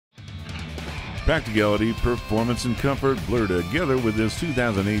Practicality, performance, and comfort blur together with this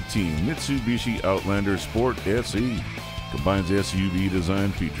 2018 Mitsubishi Outlander Sport SE. Combines SUV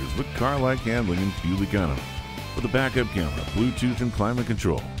design features with car-like handling and fuel economy. With a backup camera, Bluetooth, and climate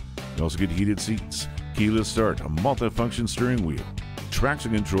control. You also get heated seats, keyless start, a multi-function steering wheel,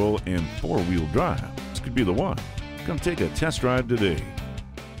 traction control, and four-wheel drive. This could be the one. Come take a test drive today.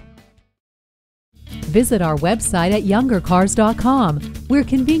 Visit our website at youngercars.com. We're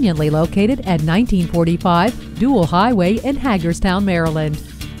conveniently located at 1945 Dual Highway in Hagerstown, Maryland.